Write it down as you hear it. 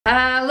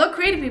Hello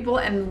creative people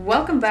and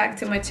welcome back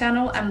to my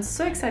channel. I'm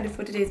so excited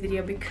for today's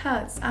video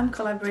because I'm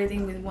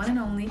collaborating with one and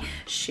only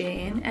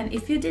SHEIN, and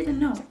if you didn't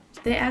know,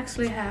 they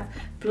actually have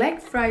Black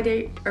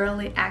Friday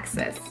early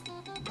access,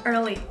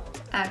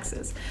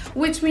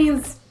 which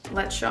means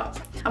let's shop.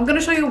 I'm gonna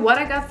show you what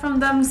I got from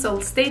them, so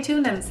stay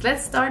tuned and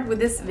let's start with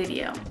this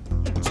video.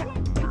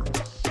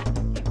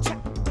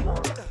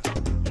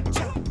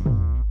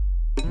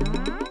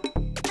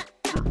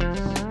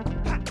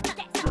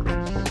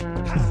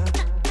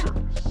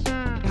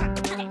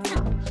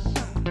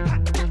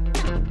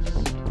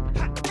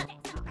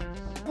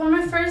 For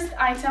my first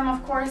item,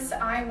 of course,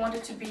 I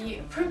wanted to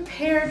be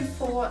prepared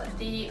for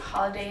the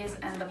holidays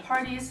and the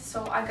parties,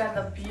 so I got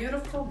the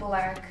beautiful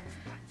black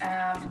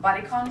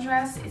bodycon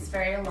dress. It's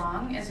very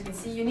long. As you can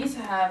see, you need to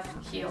have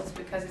heels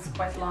because it's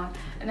quite long,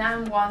 and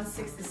I'm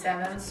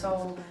 167,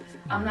 so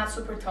I'm not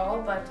super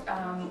tall but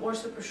or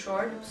super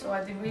short, so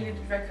I really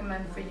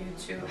recommend for you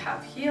to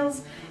have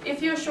heels.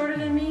 If you're shorter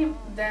than me,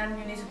 then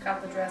you need to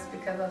cut the dress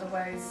because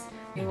otherwise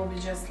it will be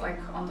just like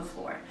on the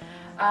floor.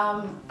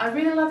 I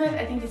really love it.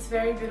 I think it's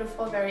very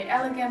beautiful, very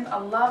elegant. I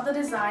love the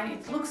design.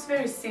 It looks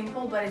very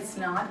simple, but it's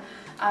not.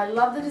 I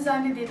love the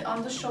design they did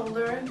on the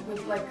shoulder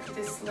with like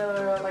this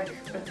little like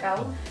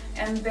bretelle,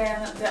 and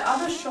then the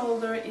other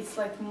shoulder it's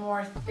like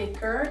more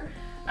thicker,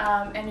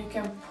 and you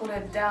can pull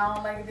it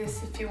down like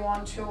this if you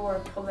want to,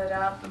 or pull it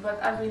up,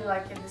 but I really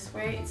like it this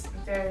way. It's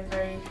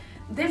very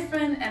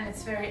different and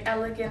it's very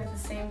elegant at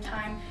the same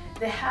time.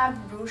 They have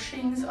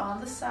ruchings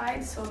on the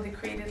side, so they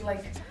created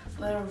like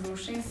little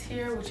ruchings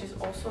here, which is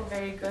also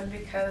very good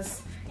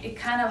because it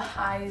kind of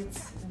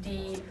hides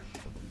the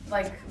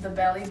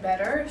belly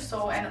better,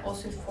 so, and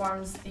also it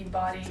forms the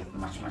body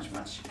much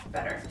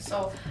better.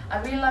 So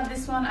I really love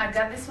this one. I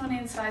got this one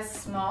in size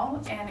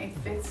small and it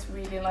fits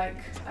really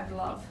like a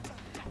glove.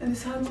 And this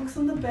is how it looks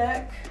on the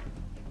back.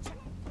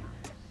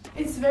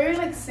 It's very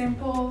like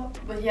simple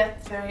but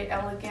yet very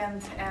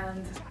elegant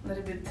and a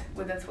little bit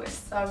with a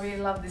twist. So I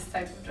really love this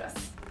type of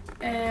dress.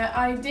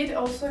 I did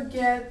also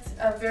get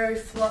a very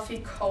fluffy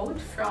coat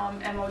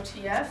from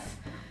MOTF.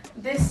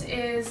 This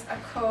is a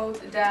coat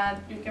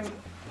that you can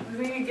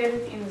really get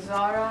it in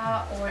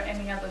Zara or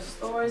any other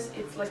stores.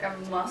 It's like a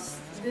must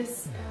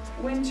this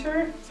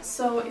winter,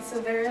 so it's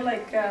a very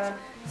like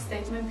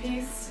statement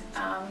piece.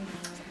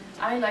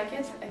 I like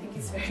it. I think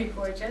it's very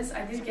gorgeous.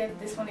 I did get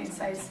this one in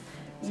size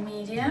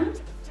medium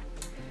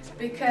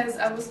because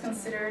I was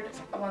considered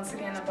once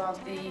again about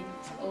the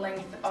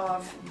length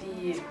of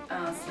the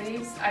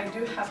sleeves. I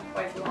do have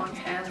quite long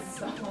hands,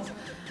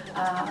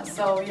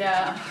 so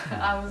yeah,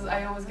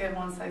 I always get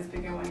one size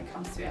bigger when it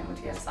comes to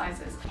MOTF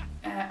sizes.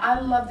 I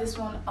love this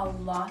one a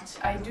lot.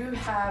 I do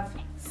have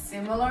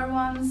similar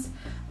ones,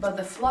 but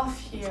the fluff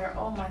here,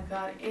 oh my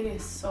god, it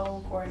is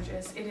so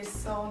gorgeous. It is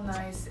so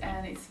nice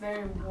and it's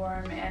very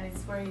warm and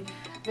it's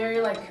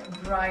very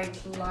like bright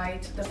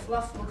light. The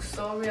fluff looks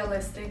so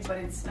realistic, but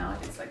it's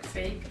not. It's like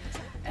fake.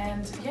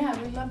 And yeah,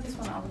 we love this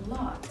one a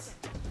lot.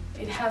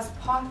 It has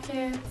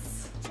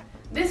pockets.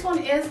 This one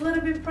is a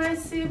little bit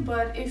pricey,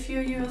 but if you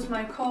use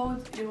my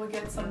code, you will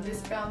get some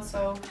discount.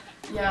 So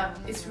yeah,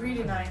 it's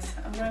really nice.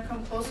 I'm gonna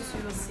come closer so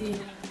you'll see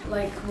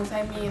like what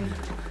I mean.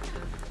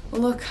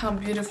 Look how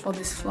beautiful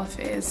this fluff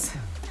is.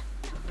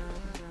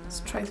 Let's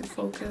try to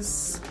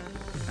focus.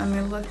 I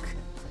mean, look.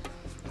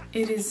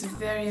 It is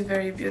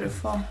very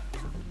beautiful.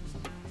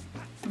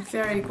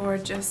 Very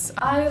gorgeous.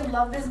 I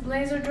love this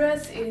blazer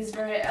dress. It is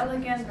very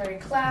elegant, very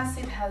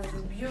classy. It has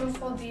these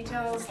beautiful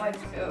details like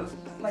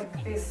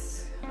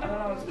this, I don't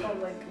know what it's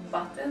called, like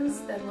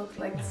buttons that look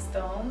like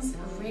stones.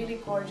 Really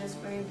gorgeous,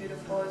 very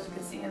beautiful, as you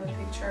can see in the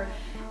picture.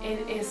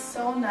 It is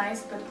so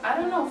nice, but I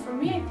don't know, for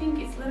me I think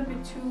it's a little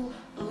bit too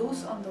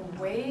loose on the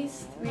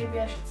waist. Maybe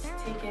I should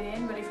take it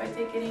in, but if I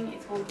take it in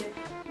it will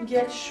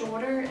get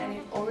shorter, and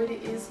it already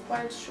is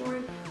quite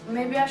short.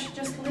 Maybe I should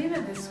just leave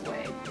it this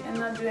way and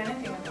not do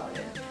anything about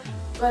it.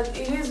 But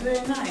it is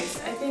very nice.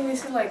 I think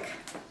this is like,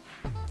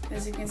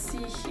 as you can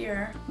see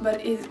here,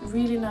 but it's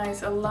really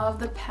nice. I love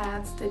the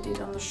pads they did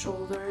on the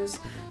shoulders,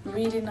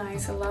 really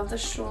nice. I love the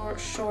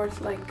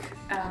short like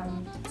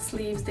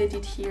sleeves they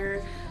did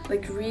here,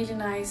 like really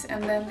nice.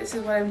 And then this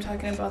is what I'm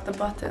talking about, the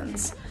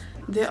buttons.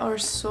 They are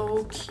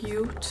so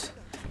cute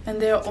and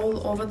they're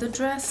all over the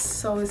dress,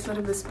 so it's a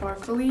little bit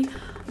sparkly.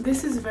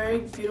 This is a very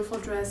beautiful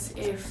dress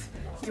if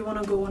you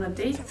want to go on a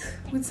date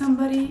with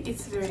somebody.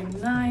 It's very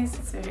nice,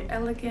 it's very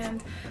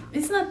elegant.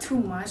 It's not too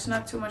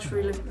much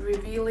really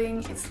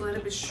revealing. It's a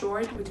little bit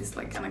short, which is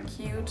like kind of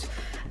cute,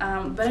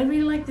 but I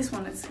really like this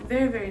one. It's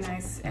very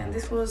nice, and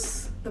this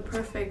was the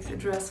perfect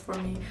dress for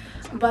me.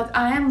 But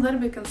I am a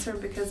little bit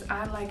concerned because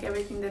I like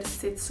everything that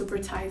sits super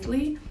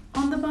tightly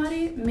on the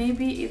body.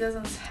 Maybe it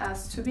doesn't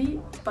has to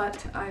be,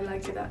 but I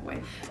like it that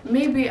way.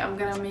 Maybe I'm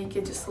gonna make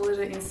it just a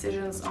little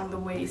incisions on the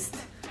waist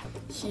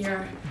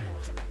here,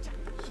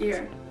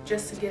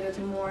 just to get it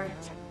more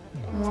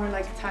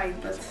like tight,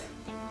 but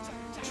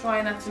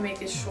try not to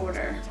make it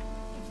shorter.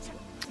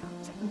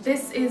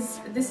 This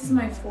is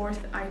my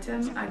fourth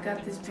item. I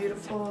got this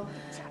beautiful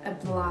a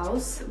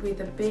blouse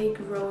with a big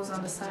rose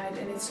on the side,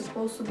 and it's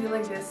supposed to be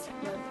like this,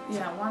 but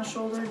yeah, one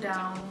shoulder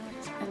down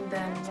and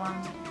then one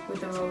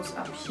with the rose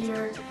up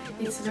here.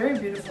 It's very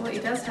beautiful.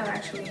 It does have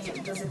actually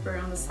the zipper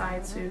on the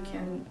side so you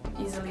can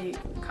easily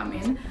come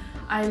in.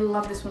 I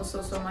love this one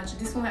so much.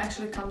 This one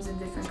actually comes in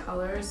different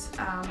colors,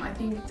 I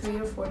think 3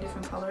 or 4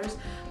 different colors,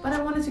 but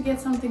I wanted to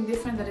get something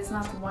different that is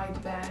not white,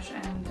 beige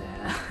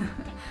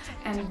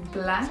and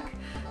black,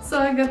 so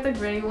I got the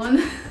gray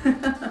one.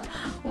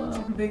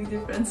 Wow, big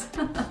difference.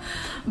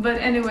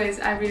 But anyways,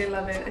 I really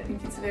love it. I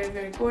think it's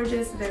very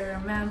gorgeous, very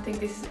romantic.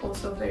 This is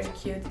also very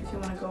cute if you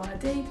want to go on a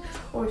date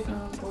or if you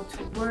want to go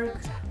to work,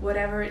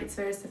 whatever. It's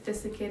very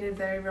sophisticated,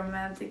 very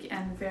romantic,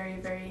 and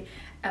very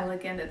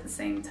elegant at the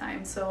same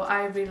time. So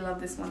I really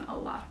love this one a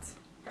lot.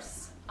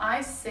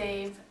 I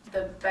saved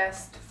the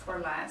best for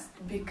last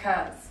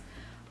because,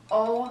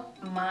 oh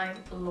my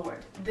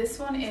lord, this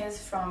one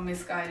is from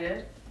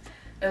Missguided.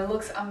 It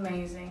looks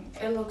amazing.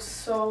 It looks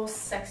so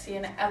sexy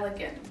and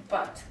elegant,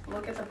 but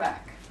look at the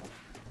back.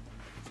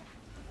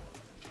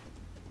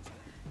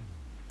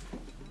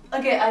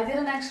 Okay, I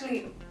didn't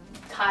actually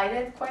tie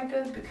it quite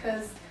good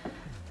because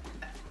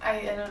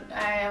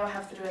I will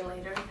have to do it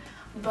later.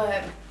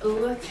 But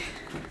look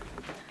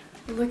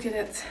at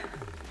it.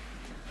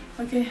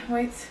 Okay,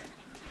 wait.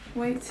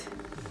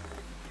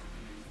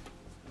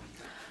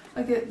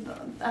 Okay,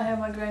 I have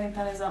my granny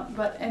panties on,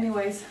 but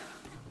anyways.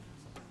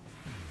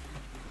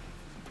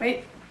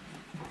 Wait.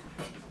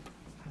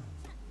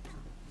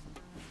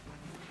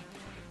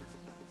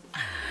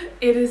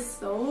 It is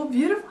so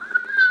beautiful.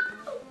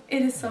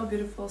 It is so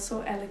beautiful,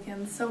 so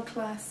elegant, so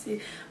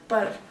classy,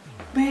 but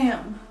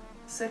bam,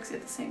 sexy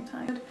at the same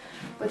time.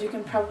 But you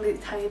can probably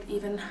tie it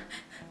even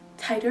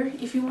tighter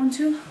if you want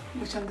to,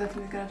 which I'm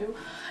definitely gonna do.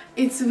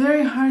 It's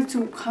very hard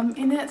to come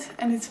in it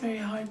and it's very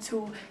hard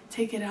to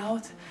take it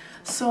out,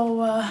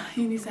 so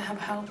you need to have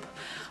help.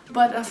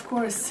 But of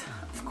course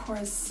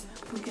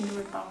we can do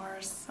it by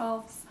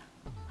ourselves.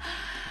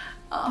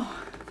 Oh,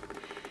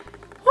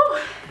 whew.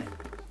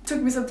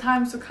 Took me some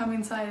time to come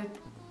inside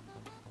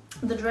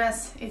the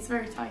dress. It's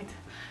very tight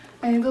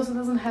and it also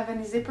doesn't have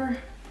any zipper,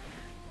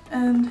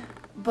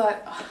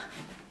 but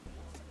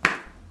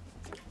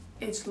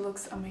it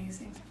looks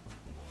amazing.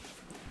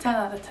 10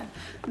 out of 10.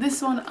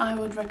 This one I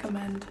would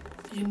recommend.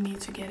 You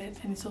need to get it,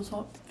 and it's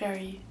also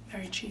very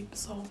cheap,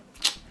 so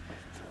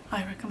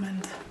I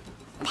recommend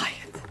buy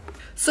it.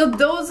 So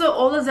those are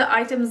all of the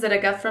items that I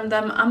got from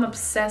them. I'm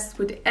obsessed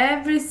with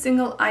every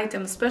single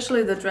item,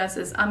 especially the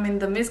dresses. I mean,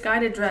 the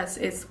Missguided dress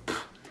is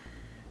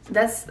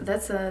that's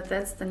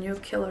the new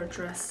killer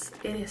dress.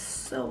 It is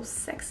so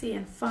sexy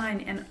and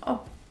fine, and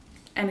oh,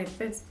 and it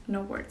fits,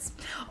 no words.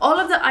 All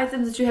of the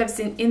items that you have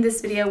seen in this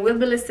video will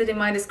be listed in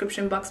my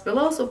description box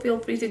below, so feel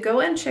free to go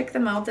and check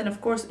them out, and of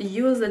course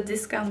use the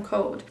discount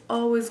code.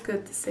 Always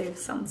good to save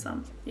some,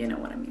 you know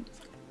what I mean.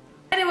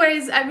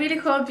 Anyways, I really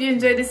hope you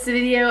enjoyed this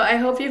video. I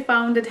hope you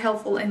found it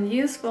helpful and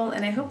useful,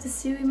 and I hope to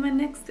see you in my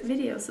next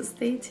video, so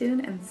stay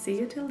tuned and see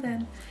you till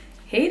then.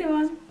 Hey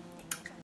everyone!